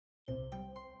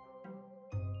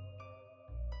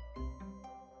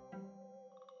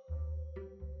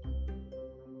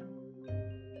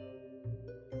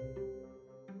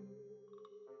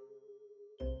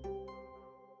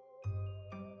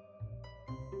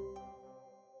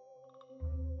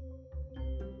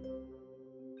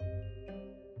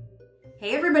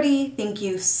Hey everybody, thank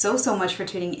you so much for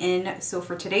tuning in. So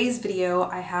for today's video,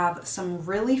 I have some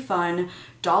really fun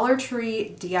Dollar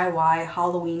Tree DIY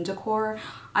Halloween decor.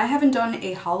 I haven't done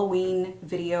a Halloween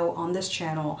video on this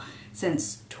channel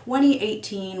since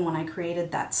 2018 when I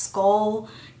created that skull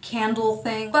candle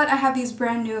thing, but I have these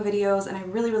brand new videos and I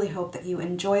really hope that you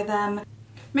enjoy them.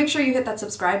 Make sure you hit that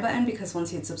subscribe button because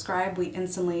once you hit subscribe, we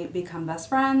instantly become best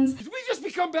friends. Did we just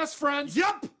become best friends?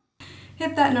 Yup!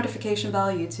 Hit that notification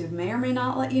bell. YouTube may or may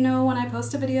not let you know when I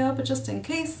post a video, but just in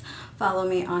case, follow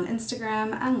me on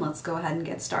Instagram and let's go ahead and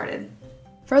get started.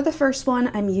 For the first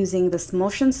one, I'm using this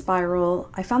motion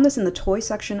spiral. I found this in the toy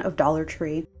section of Dollar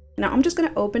Tree. Now I'm just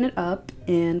gonna open it up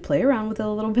and play around with it a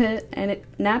little bit, and it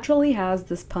naturally has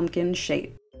this pumpkin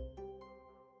shape.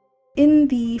 In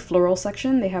the floral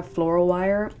section, they have floral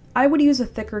wire. I would use a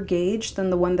thicker gauge than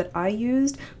the one that I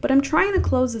used, but I'm trying to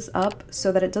close this up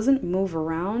so that it doesn't move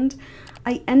around.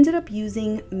 I ended up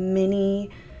using mini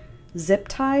zip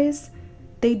ties.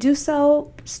 They do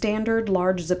sell standard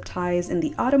large zip ties in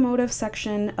the automotive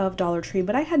section of Dollar Tree,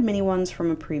 but I had mini ones from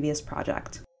a previous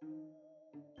project.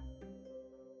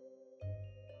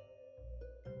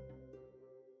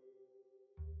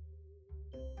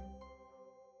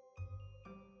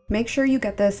 Make sure you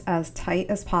get this as tight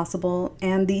as possible,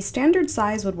 and the standard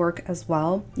size would work as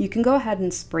well. You can go ahead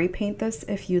and spray paint this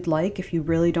if you'd like, if you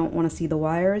really don't want to see the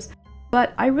wires,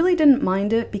 but I really didn't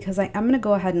mind it because I am going to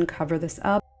go ahead and cover this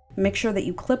up. Make sure that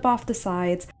you clip off the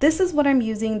sides. This is what I'm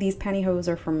using. These pantyhose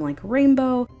are from like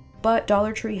Rainbow, but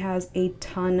Dollar Tree has a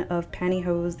ton of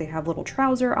pantyhose. They have little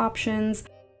trouser options.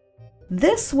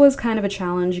 This was kind of a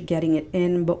challenge getting it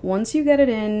in, but once you get it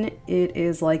in, it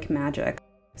is like magic.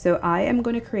 So I am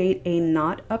going to create a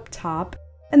knot up top,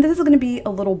 and this is going to be a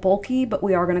little bulky, but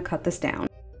we are going to cut this down.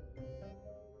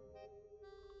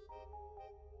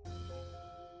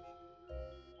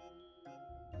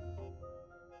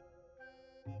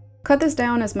 Cut this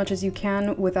down as much as you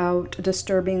can without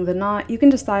disturbing the knot. You can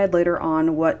decide later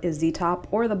on what is the top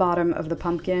or the bottom of the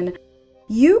pumpkin.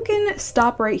 You can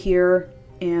stop right here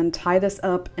and tie this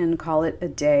up and call it a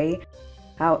day.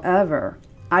 However,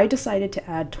 I decided to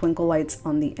add twinkle lights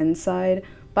on the inside.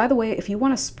 By the way, if you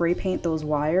want to spray paint those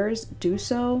wires, do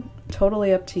so.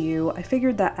 Totally up to you. I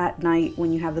figured that at night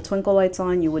when you have the twinkle lights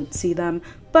on, you would see them.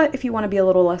 But if you want to be a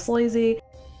little less lazy,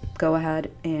 go ahead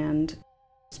and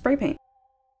spray paint.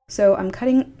 So I'm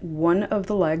cutting one of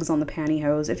the legs on the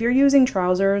pantyhose. If you're using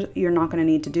trousers, you're not going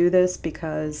to need to do this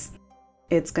because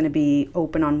it's going to be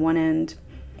open on one end.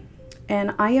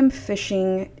 And I am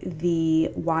fishing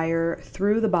the wire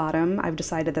through the bottom. I've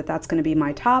decided that that's going to be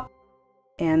my top,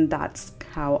 and that's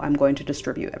how I'm going to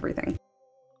distribute everything.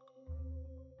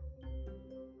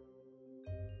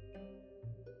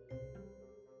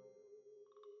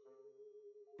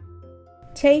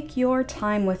 Take your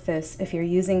time with this if you're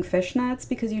using fishnets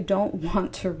because you don't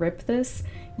want to rip this.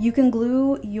 You can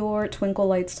glue your twinkle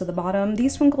lights to the bottom.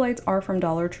 These twinkle lights are from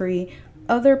Dollar Tree.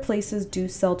 Other places do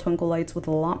sell twinkle lights with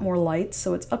a lot more lights,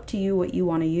 so it's up to you what you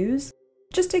want to use.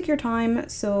 Just take your time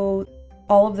so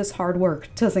all of this hard work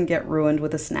doesn't get ruined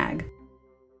with a snag.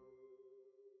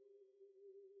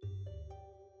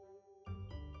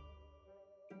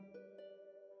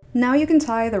 Now you can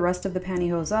tie the rest of the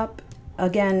pantyhose up.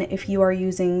 Again, if you are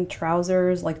using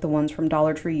trousers like the ones from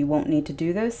Dollar Tree, you won't need to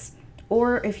do this.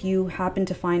 Or if you happen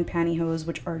to find pantyhose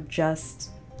which are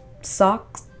just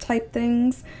sock type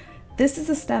things, this is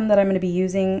a stem that I'm going to be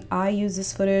using. I use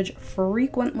this footage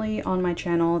frequently on my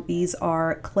channel. These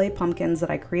are clay pumpkins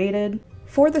that I created.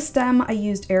 For the stem, I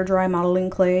used air dry modeling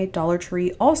clay. Dollar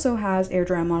Tree also has air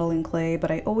dry modeling clay,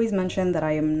 but I always mention that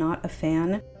I am not a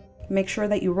fan. Make sure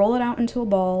that you roll it out into a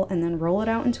ball and then roll it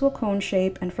out into a cone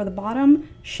shape, and for the bottom,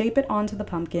 shape it onto the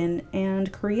pumpkin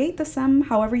and create the stem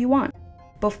however you want.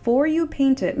 Before you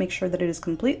paint it, make sure that it is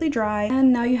completely dry,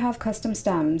 and now you have custom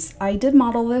stems. I did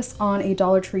model this on a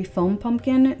Dollar Tree foam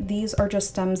pumpkin. These are just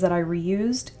stems that I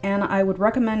reused, and I would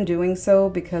recommend doing so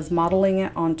because modeling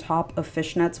it on top of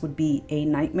fishnets would be a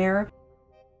nightmare.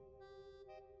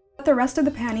 Put the rest of the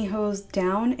pantyhose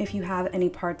down if you have any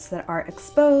parts that are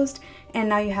exposed, and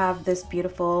now you have this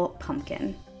beautiful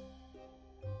pumpkin.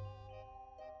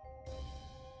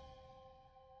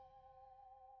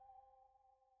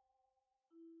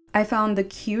 I found the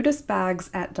cutest bags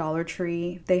at Dollar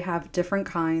Tree. They have different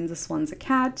kinds. This one's a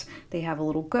cat, they have a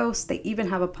little ghost, they even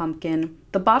have a pumpkin.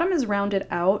 The bottom is rounded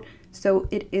out, so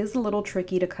it is a little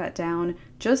tricky to cut down.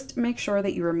 Just make sure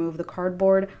that you remove the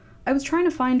cardboard. I was trying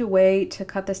to find a way to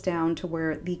cut this down to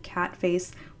where the cat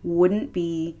face wouldn't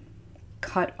be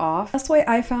cut off. The best way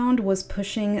I found was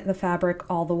pushing the fabric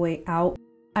all the way out.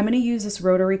 I'm going to use this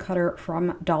rotary cutter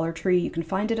from Dollar Tree. You can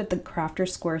find it at the Crafter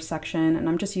Square section, and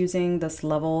I'm just using this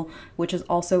level, which is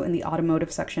also in the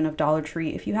automotive section of Dollar Tree.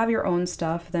 If you have your own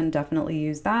stuff, then definitely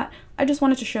use that. I just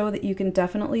wanted to show that you can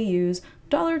definitely use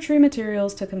Dollar Tree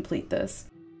materials to complete this.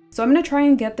 So I'm going to try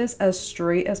and get this as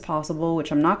straight as possible,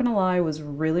 which I'm not going to lie was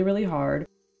really, really hard.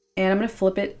 And I'm going to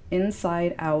flip it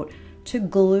inside out to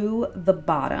glue the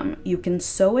bottom. You can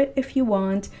sew it if you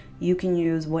want. You can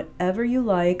use whatever you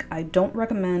like. I don't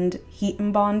recommend heat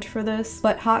and bond for this,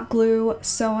 but hot glue,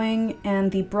 sewing,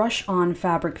 and the brush on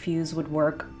fabric fuse would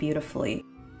work beautifully.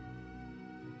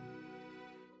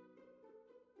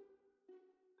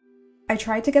 I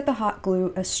tried to get the hot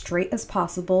glue as straight as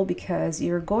possible because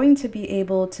you're going to be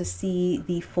able to see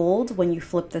the fold when you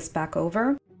flip this back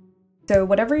over. So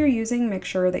whatever you're using, make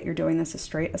sure that you're doing this as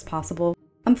straight as possible.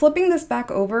 I'm flipping this back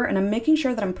over and I'm making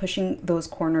sure that I'm pushing those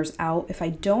corners out. If I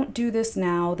don't do this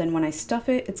now, then when I stuff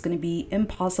it, it's going to be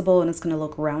impossible and it's going to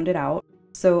look rounded out.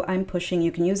 So I'm pushing.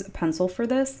 You can use a pencil for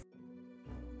this.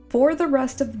 For the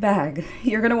rest of the bag,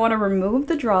 you're going to want to remove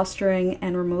the drawstring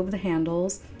and remove the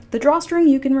handles. The drawstring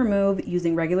you can remove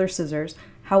using regular scissors.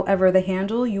 However, the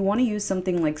handle, you want to use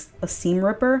something like a seam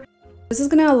ripper. This is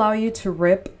going to allow you to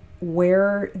rip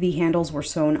where the handles were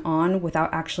sewn on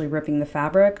without actually ripping the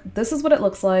fabric. This is what it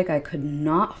looks like. I could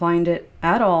not find it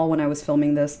at all when I was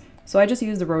filming this, so I just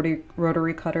used the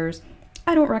rotary cutters.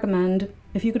 I don't recommend.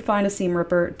 If you could find a seam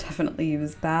ripper, definitely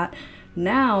use that.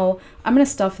 Now, I'm gonna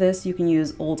stuff this. You can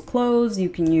use old clothes, you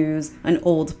can use an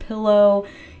old pillow,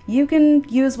 you can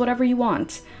use whatever you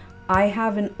want. I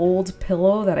have an old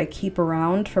pillow that I keep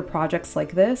around for projects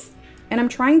like this, and I'm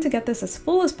trying to get this as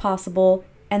full as possible,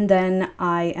 and then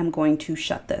I am going to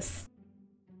shut this.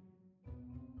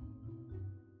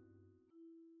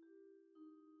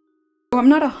 So I'm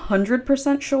not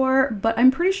 100% sure, but I'm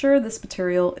pretty sure this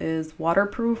material is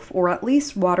waterproof or at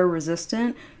least water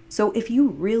resistant. So if you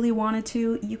really wanted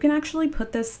to, you can actually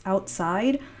put this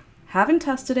outside. Haven't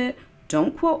tested it,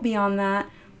 don't quote me on that,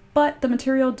 but the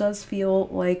material does feel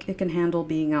like it can handle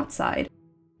being outside.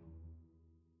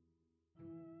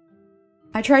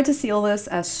 I tried to seal this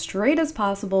as straight as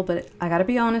possible, but I gotta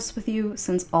be honest with you,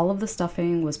 since all of the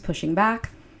stuffing was pushing back,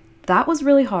 that was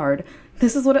really hard.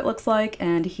 This is what it looks like,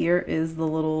 and here is the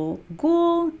little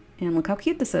ghoul, and look how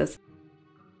cute this is.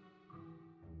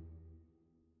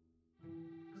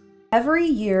 Every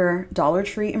year, Dollar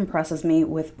Tree impresses me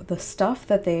with the stuff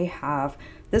that they have.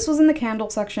 This was in the candle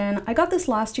section. I got this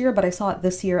last year, but I saw it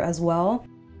this year as well.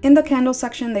 In the candle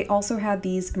section, they also had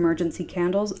these emergency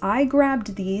candles. I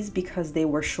grabbed these because they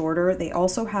were shorter. They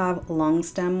also have long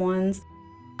stem ones.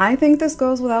 I think this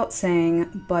goes without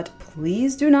saying, but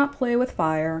please do not play with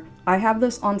fire. I have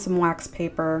this on some wax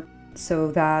paper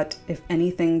so that if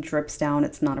anything drips down,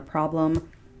 it's not a problem.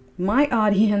 My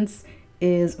audience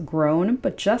is grown,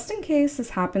 but just in case this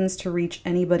happens to reach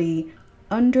anybody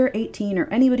under 18 or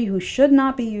anybody who should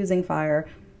not be using fire,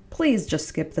 please just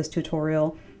skip this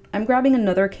tutorial. I'm grabbing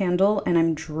another candle and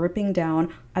I'm dripping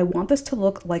down. I want this to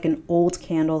look like an old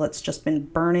candle that's just been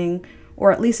burning, or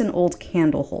at least an old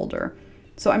candle holder.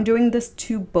 So I'm doing this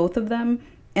to both of them,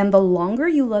 and the longer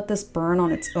you let this burn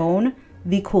on its own,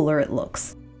 the cooler it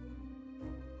looks.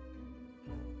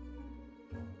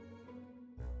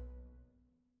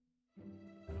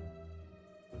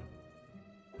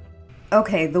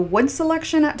 Okay, the wood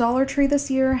selection at Dollar Tree this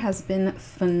year has been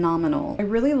phenomenal. I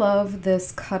really love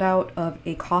this cutout of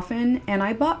a coffin, and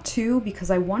I bought two because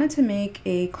I wanted to make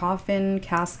a coffin,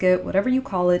 casket, whatever you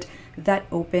call it, that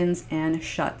opens and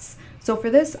shuts. So for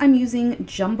this, I'm using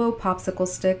jumbo popsicle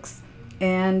sticks,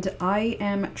 and I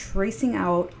am tracing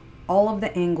out all of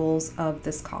the angles of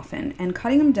this coffin and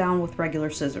cutting them down with regular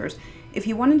scissors. If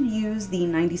you wanted to use the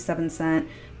 97-cent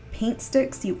paint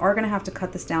sticks, you are gonna have to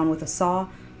cut this down with a saw.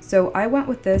 So I went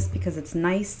with this because it's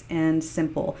nice and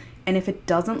simple. And if it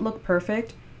doesn't look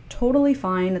perfect, totally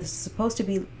fine. This is supposed to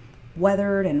be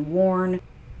weathered and worn.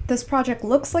 This project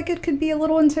looks like it could be a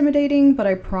little intimidating, but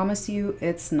I promise you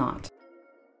it's not.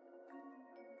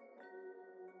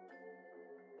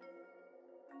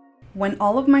 When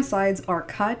all of my sides are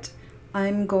cut,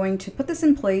 I'm going to put this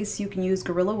in place. You can use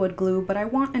Gorilla Wood Glue, but I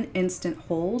want an instant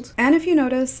hold. And if you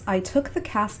notice, I took the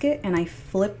casket and I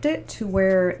flipped it to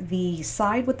where the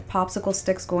side with the popsicle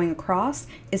sticks going across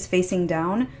is facing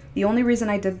down. The only reason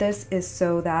I did this is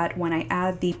so that when I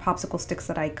add the popsicle sticks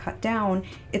that I cut down,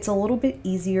 it's a little bit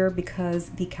easier because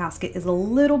the casket is a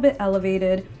little bit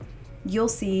elevated. You'll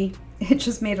see, it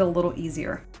just made it a little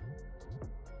easier.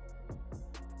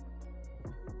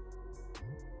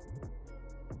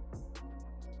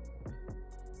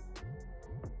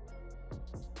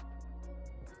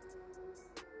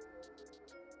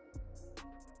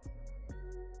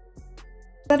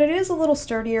 That it is a little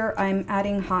sturdier, I'm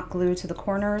adding hot glue to the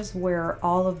corners where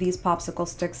all of these popsicle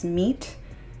sticks meet.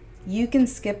 You can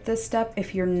skip this step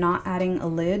if you're not adding a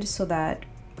lid so that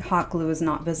hot glue is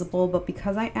not visible, but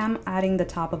because I am adding the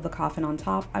top of the coffin on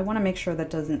top, I want to make sure that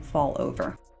doesn't fall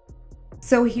over.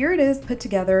 So here it is put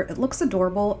together. It looks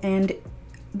adorable, and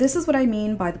this is what I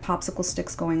mean by the popsicle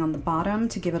sticks going on the bottom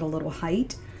to give it a little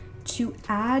height. To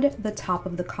add the top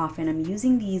of the coffin, I'm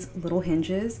using these little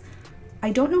hinges. I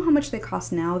don't know how much they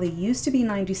cost now. They used to be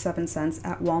 97 cents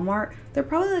at Walmart. They're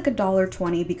probably like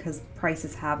 $1.20 because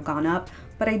prices have gone up,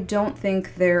 but I don't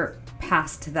think they're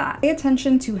past that. Pay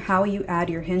attention to how you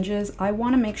add your hinges. I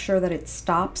want to make sure that it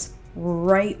stops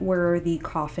right where the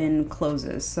coffin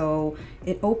closes. So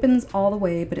it opens all the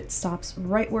way, but it stops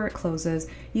right where it closes.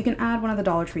 You can add one of the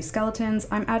Dollar Tree skeletons.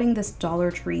 I'm adding this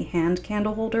Dollar Tree hand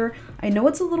candle holder. I know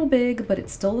it's a little big, but it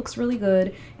still looks really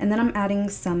good. And then I'm adding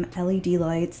some LED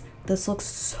lights. This looks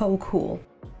so cool.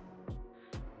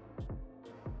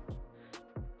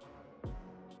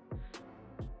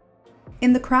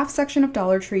 In the craft section of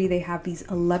Dollar Tree, they have these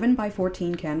 11 by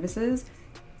 14 canvases.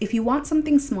 If you want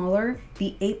something smaller,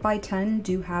 the 8 by 10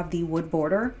 do have the wood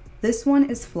border. This one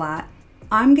is flat.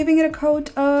 I'm giving it a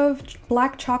coat of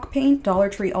black chalk paint. Dollar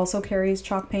Tree also carries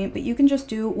chalk paint, but you can just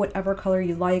do whatever color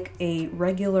you like, a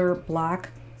regular black.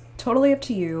 Totally up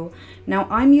to you. Now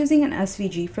I'm using an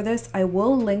SVG for this. I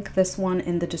will link this one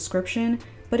in the description,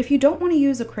 but if you don't want to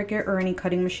use a Cricut or any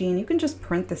cutting machine, you can just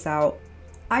print this out.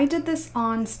 I did this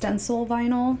on stencil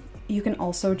vinyl. You can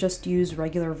also just use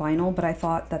regular vinyl, but I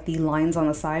thought that the lines on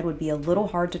the side would be a little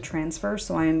hard to transfer,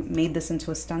 so I made this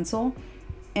into a stencil.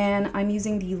 And I'm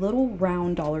using the little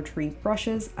round Dollar Tree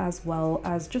brushes as well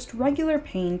as just regular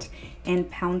paint and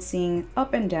pouncing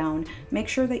up and down. Make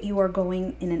sure that you are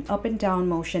going in an up and down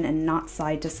motion and not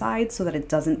side to side so that it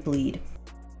doesn't bleed.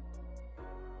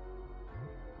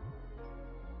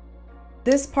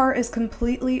 This part is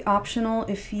completely optional.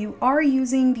 If you are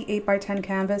using the 8 by 10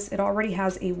 canvas, it already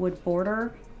has a wood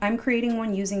border. I'm creating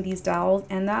one using these dowels,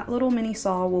 and that little mini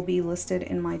saw will be listed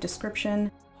in my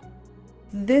description.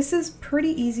 This is pretty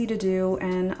easy to do,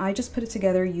 and I just put it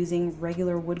together using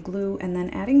regular wood glue and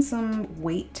then adding some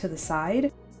weight to the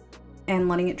side and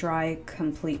letting it dry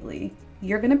completely.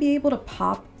 You're gonna be able to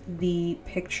pop the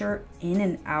picture in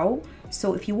and out,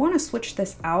 so if you want to switch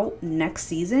this out next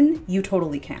season, you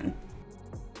totally can.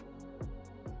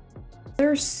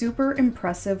 Another super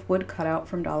impressive wood cutout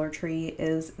from Dollar Tree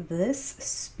is this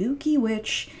spooky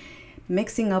witch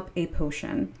mixing up a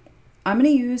potion. I'm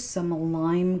going to use some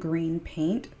lime green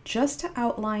paint just to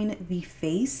outline the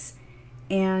face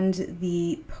and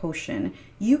the potion.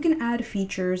 You can add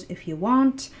features if you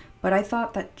want, but I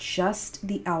thought that just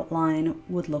the outline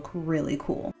would look really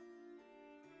cool.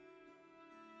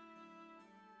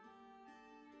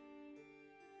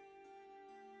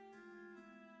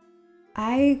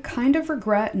 I kind of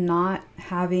regret not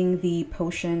having the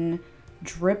potion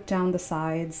drip down the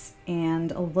sides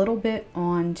and a little bit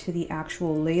onto the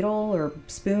actual ladle or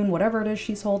spoon, whatever it is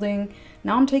she's holding.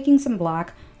 Now I'm taking some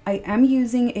black. I am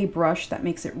using a brush that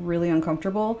makes it really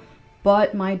uncomfortable,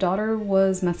 but my daughter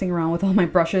was messing around with all my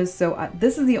brushes, so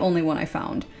this is the only one I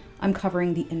found. I'm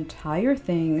covering the entire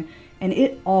thing, and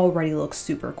it already looks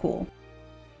super cool.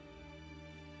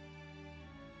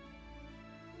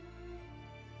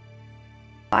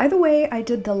 By the way, I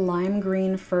did the lime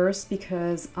green first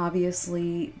because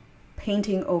obviously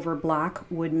painting over black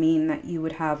would mean that you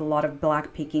would have a lot of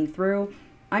black peeking through.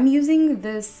 I'm using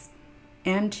this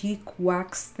antique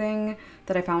wax thing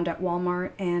that I found at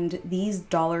Walmart and these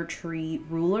Dollar Tree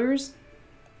rulers.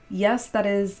 Yes, that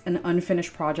is an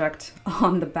unfinished project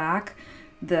on the back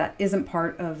that isn't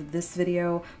part of this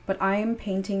video, but I am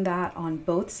painting that on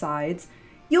both sides.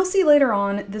 You'll see later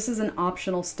on, this is an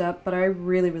optional step, but I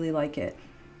really like it.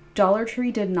 Dollar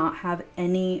Tree did not have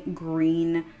any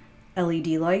green LED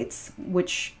lights,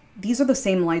 which these are the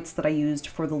same lights that I used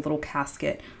for the little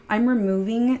casket. I'm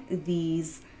removing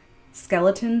these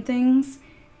skeleton things,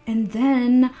 and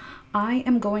then I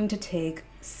am going to take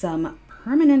some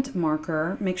permanent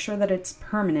marker, make sure that it's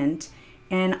permanent,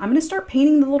 and I'm gonna start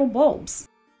painting the little bulbs.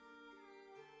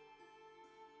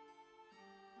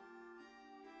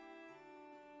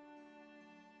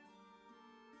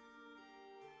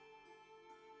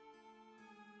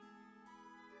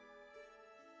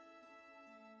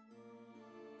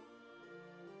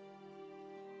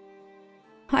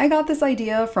 I got this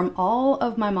idea from all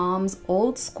of my mom's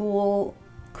old school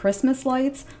Christmas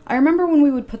lights. I remember when we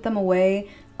would put them away,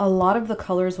 a lot of the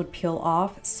colors would peel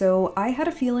off, so I had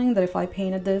a feeling that if I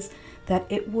painted this, that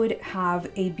it would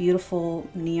have a beautiful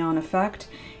neon effect,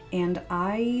 and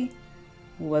I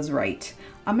was right.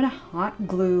 I'm gonna hot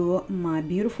glue my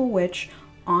beautiful witch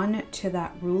onto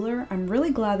that ruler. I'm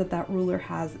really glad that that ruler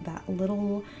has that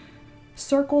little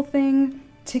circle thing.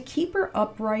 To keep her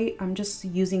upright, I'm just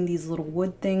using these little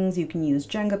wood things. You can use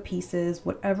Jenga pieces,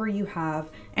 whatever you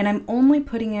have. And I'm only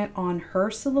putting it on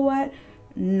her silhouette,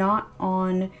 not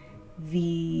on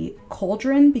the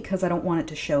cauldron, because I don't want it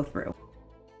to show through.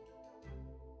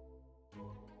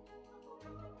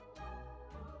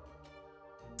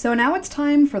 So now it's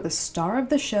time for the star of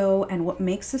the show and what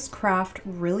makes this craft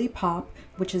really pop,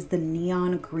 which is the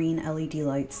neon green LED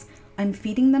lights. I'm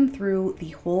feeding them through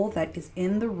the hole that is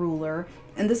in the ruler,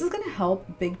 and this is going to help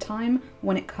big time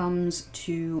when it comes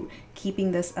to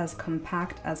keeping this as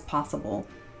compact as possible.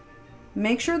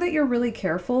 Make sure that you're really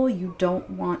careful. You don't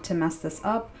want to mess this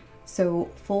up, so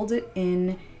fold it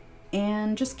in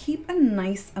and just keep a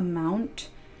nice amount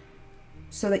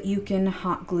so that you can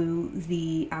hot glue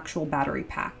the actual battery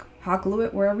pack. Hot glue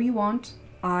it wherever you want.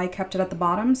 I kept it at the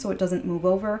bottom so it doesn't move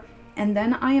over. And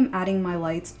then I am adding my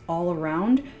lights all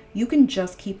around. You can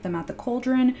just keep them at the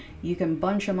cauldron. You can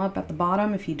bunch them up at the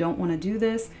bottom if you don't want to do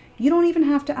this. You don't even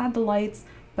have to add the lights,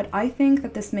 but I think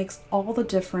that this makes all the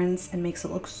difference and makes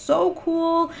it look so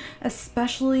cool,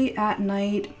 especially at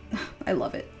night. I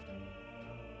love it.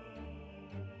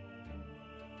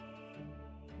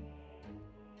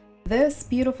 This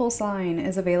beautiful sign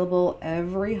is available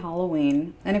every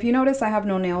Halloween. And if you notice, I have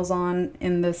no nails on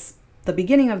in the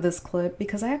beginning of this clip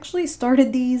because I actually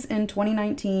started these in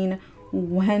 2019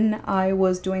 when I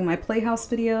was doing my Playhouse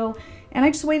video, and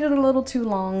I just waited a little too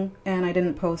long and I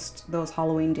didn't post those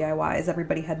Halloween DIYs.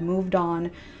 Everybody had moved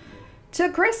on to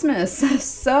Christmas.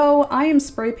 So I am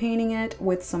spray painting it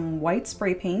with some white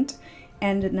spray paint,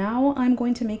 and now I'm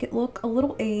going to make it look a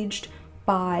little aged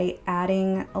by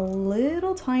adding a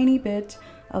little tiny bit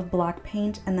of black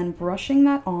paint and then brushing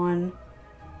that on,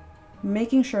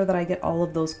 making sure that I get all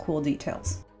of those cool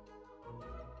details.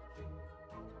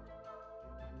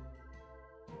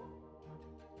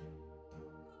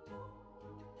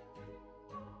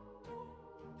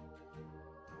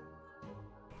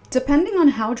 Depending on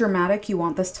how dramatic you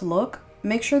want this to look,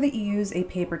 make sure that you use a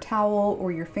paper towel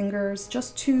or your fingers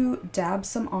just to dab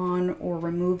some on or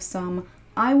remove some.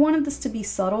 I wanted this to be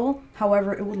subtle,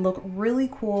 however, it would look really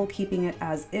cool keeping it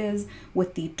as is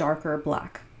with the darker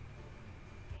black.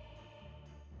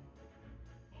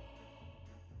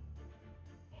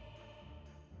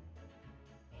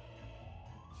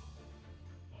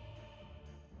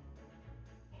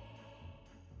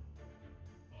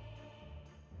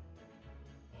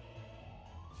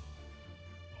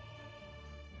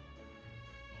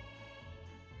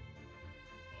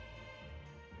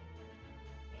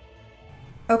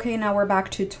 Okay, now we're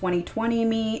back to 2020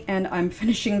 me, and I'm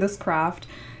finishing this craft.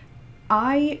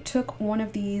 I took one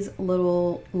of these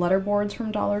little letter boards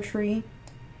from Dollar Tree.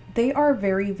 They are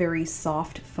very, very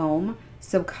soft foam,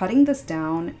 so cutting this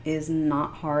down is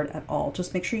not hard at all.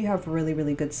 Just make sure you have really,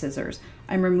 really good scissors.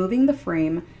 I'm removing the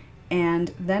frame,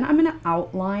 and then I'm gonna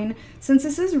outline. Since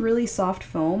this is really soft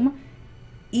foam,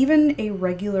 even a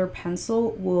regular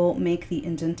pencil will make the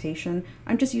indentation.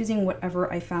 I'm just using whatever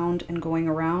I found and going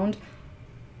around.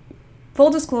 Full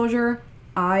disclosure,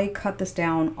 I cut this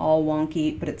down all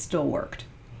wonky, but it still worked.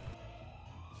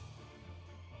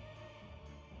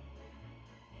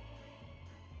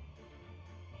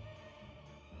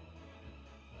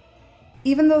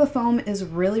 Even though the foam is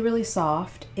really, really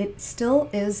soft, it still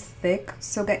is thick,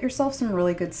 so get yourself some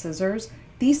really good scissors.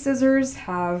 These scissors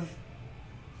have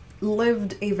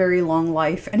lived a very long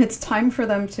life, and it's time for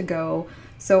them to go.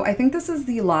 So I think this is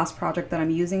the last project that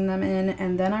I'm using them in,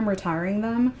 and then I'm retiring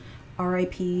them.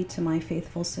 RIP to my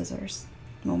faithful scissors.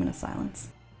 Moment of silence.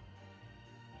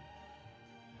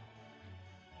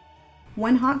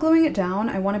 When hot gluing it down,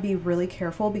 I want to be really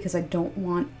careful because I don't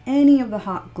want any of the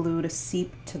hot glue to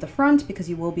seep to the front because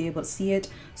you will be able to see it.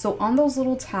 So on those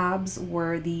little tabs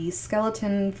where the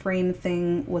skeleton frame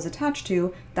thing was attached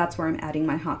to, that's where I'm adding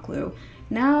my hot glue.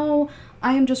 Now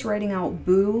I am just writing out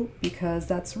boo because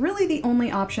that's really the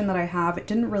only option that I have. It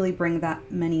didn't really bring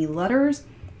that many letters.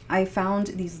 I found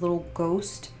these little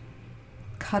ghost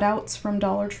cutouts from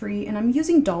Dollar Tree, and I'm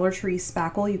using Dollar Tree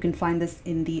spackle. You can find this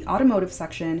in the automotive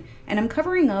section, and I'm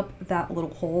covering up that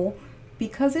little hole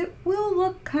because it will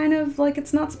look kind of like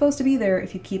it's not supposed to be there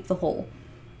if you keep the hole.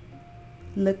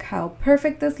 Look how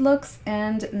perfect this looks,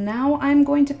 and now I'm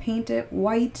going to paint it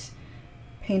white.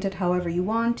 Paint it however you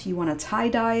want. You want to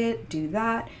tie-dye it, do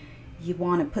that. You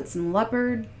want to put some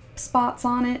leopard spots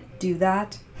on it, do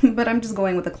that. But I'm just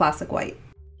going with a classic white.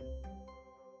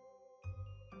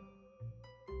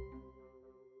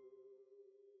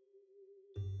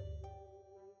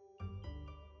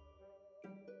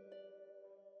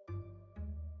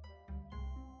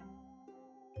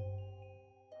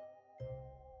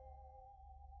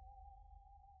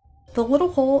 The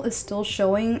little hole is still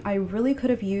showing. I really could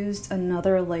have used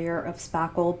another layer of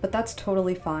spackle, but that's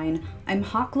totally fine. I'm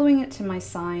hot gluing it to my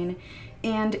sign,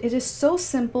 and it is so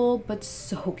simple, but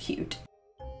so cute.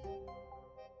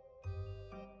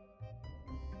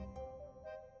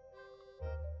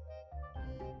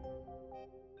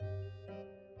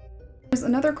 There's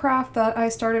another craft that I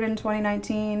started in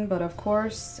 2019, but of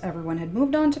course everyone had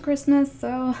moved on to Christmas,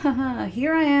 so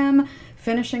here I am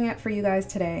finishing it for you guys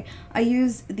today. I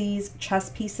use these chess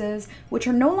pieces, which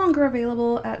are no longer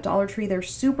available at Dollar Tree. They're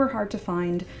super hard to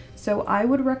find, so I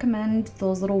would recommend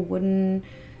those little wooden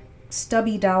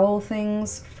stubby dowel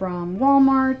things from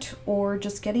Walmart, or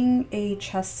just getting a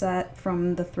chess set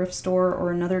from the thrift store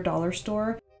or another dollar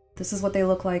store. This is what they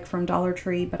look like from Dollar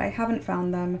Tree, but I haven't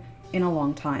found them in a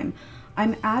long time.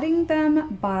 I'm adding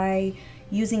them by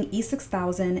using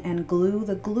E6000 and glue.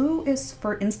 The glue is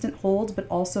for instant hold, but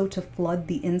also to flood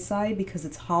the inside because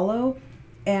it's hollow.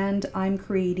 And I'm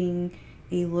creating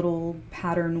a little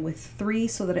pattern with 3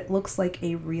 so that it looks like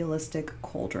a realistic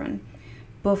cauldron.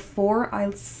 Before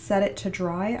I set it to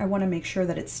dry, I want to make sure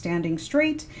that it's standing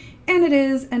straight, and it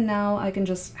is, and now I can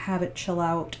just have it chill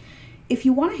out. If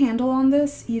you want a handle on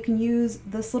this, you can use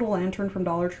this little lantern from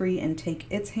Dollar Tree and take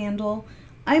its handle.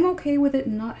 I'm okay with it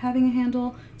not having a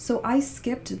handle, so I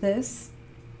skipped this,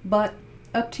 but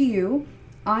up to you.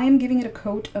 I am giving it a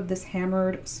coat of this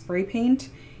hammered spray paint,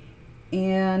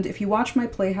 and if you watch my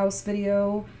Playhouse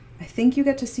video, I think you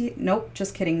get to see it. Nope,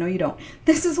 just kidding, no you don't.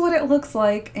 This is what it looks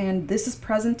like, and this is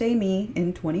present day me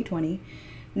in 2020.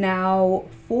 Now,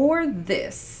 for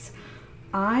this,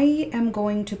 I am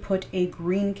going to put a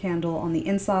green candle on the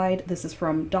inside. This is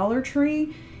from Dollar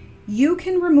Tree. You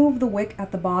can remove the wick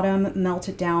at the bottom, melt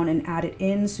it down, and add it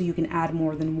in so you can add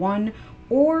more than one,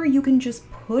 or you can just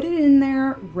put it in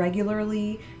there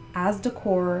regularly as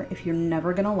decor if you're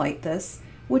never gonna light this,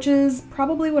 which is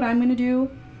probably what I'm gonna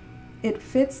do. It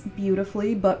fits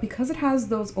beautifully, but because it has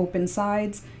those open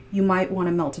sides, you might want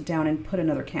to melt it down and put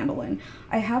another candle in.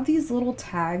 I have these little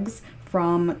tags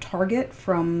from Target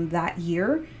from that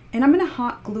year, and I'm gonna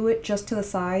hot glue it just to the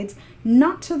sides,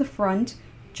 not to the front,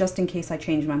 just in case I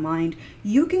change my mind.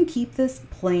 You can keep this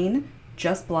plain,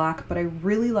 just black, but I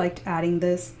really liked adding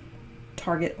this.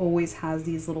 Target always has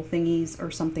these little thingies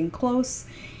or something close.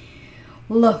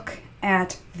 Look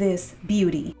at this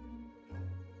beauty.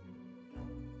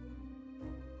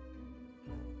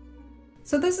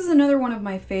 So this is another one of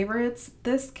my favorites.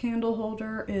 This candle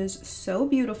holder is so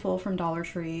beautiful from Dollar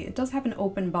Tree. It does have an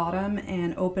open bottom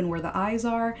and open where the eyes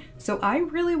are, so I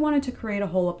really wanted to create a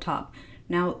hole up top.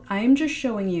 Now, I am just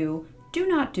showing you, do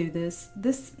not do this.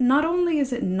 This, not only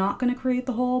is it not gonna create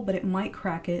the hole, but it might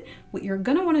crack it. What you're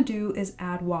gonna wanna do is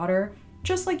add water,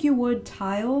 just like you would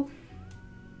tile.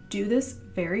 Do this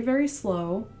very, very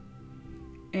slow.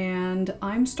 And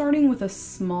I'm starting with a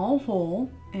small hole,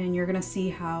 and you're gonna see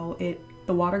how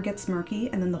the water gets murky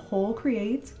and then the hole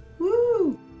creates.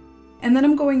 Woo! And then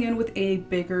I'm going in with a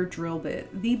bigger drill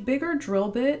bit. The bigger drill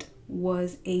bit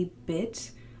was a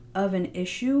bit of an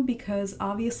issue because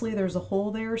obviously there's a hole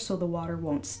there so the water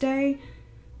won't stay.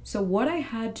 So what I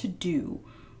had to do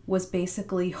was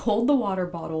basically hold the water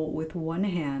bottle with one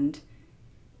hand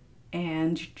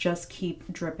and just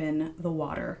keep dripping the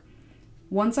water.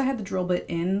 Once I had the drill bit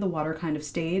in, the water kind of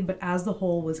stayed, but as the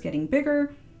hole was getting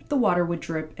bigger, the water would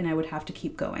drip and I would have to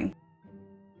keep going.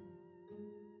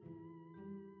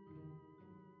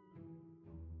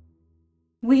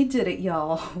 We did it,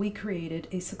 y'all. We created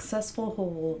a successful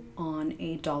hole on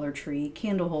a Dollar Tree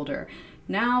candle holder.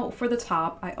 Now for the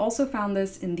top, I also found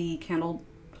this in the candle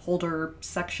holder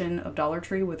section of Dollar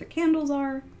Tree where the candles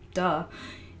are, duh.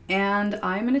 And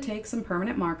I'm gonna take some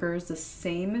permanent markers, the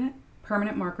same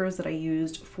permanent markers that I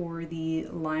used for the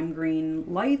lime green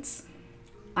lights.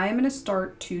 I'm gonna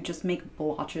start to just make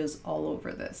blotches all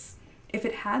over this. If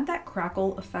it had that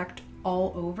crackle effect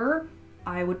all over,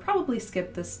 I would probably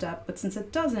skip this step, but since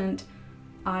it doesn't,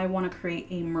 I want to create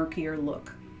a murkier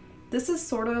look. This is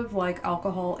sort of like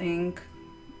alcohol ink,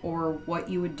 or what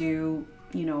you would do,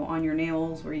 you know, on your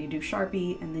nails where you do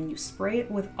Sharpie and then you spray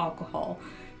it with alcohol.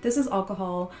 This is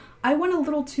alcohol. I went a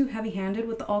little too heavy-handed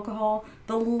with the alcohol.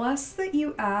 The less that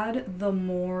you add, the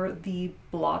more the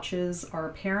blotches are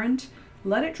apparent.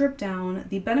 Let it drip down.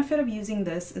 The benefit of using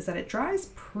this is that it dries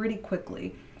pretty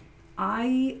quickly.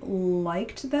 I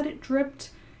liked that it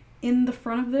dripped in the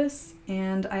front of this,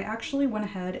 and I actually went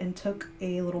ahead and took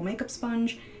a little makeup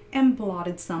sponge and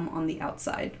blotted some on the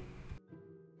outside.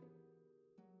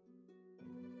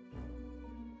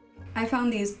 I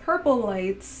found these purple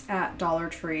lights at Dollar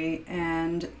Tree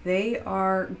and they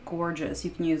are gorgeous.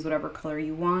 You can use whatever color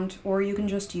you want, or you can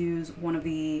just use one of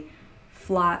the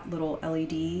flat little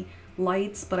LED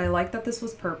lights, but I like that this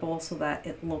was purple so that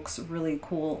it looks really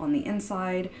cool on the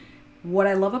inside. What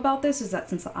I love about this is that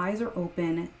since the eyes are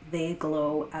open, they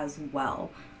glow as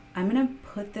well. I'm gonna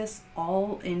put this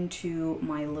all into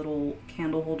my little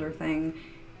candle holder thing,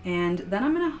 and then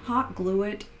I'm gonna hot glue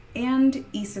it and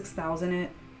E6000 it,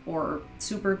 or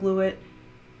super glue it.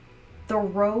 The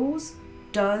rose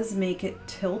does make it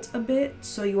tilt a bit,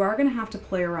 so you are gonna have to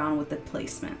play around with the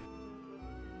placement.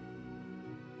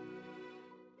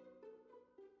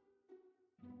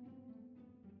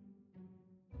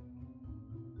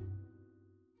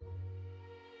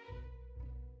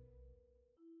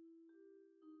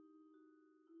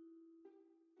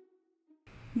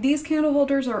 These candle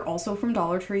holders are also from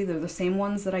Dollar Tree. They're the same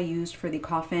ones that I used for the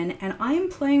coffin, and I am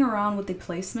playing around with the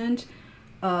placement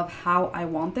of how I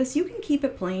want this. You can keep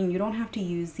it plain, you don't have to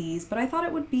use these, but I thought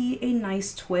it would be a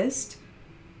nice twist.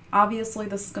 Obviously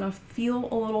this is gonna feel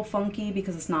a little funky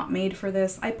because it's not made for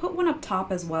this. I put one up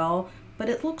top as well, but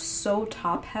it looks so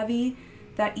top heavy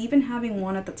that even having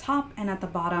one at the top and at the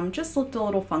bottom just looked a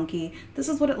little funky. This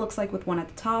is what it looks like with one at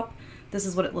the top. This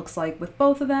is what it looks like with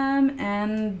both of them,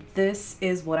 and this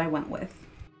is what I went with.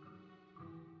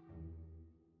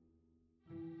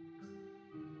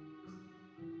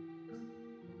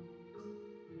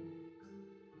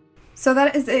 So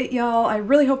that is it, y'all. I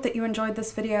really hope that you enjoyed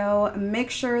this video. Make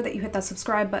sure that you hit that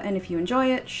subscribe button if you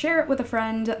enjoy it. Share it with a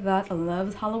friend that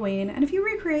loves Halloween. And if you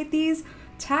recreate these,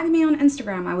 tag me on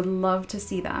Instagram. I would love to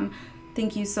see them.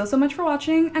 Thank you so much for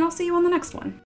watching, and I'll see you on the next one.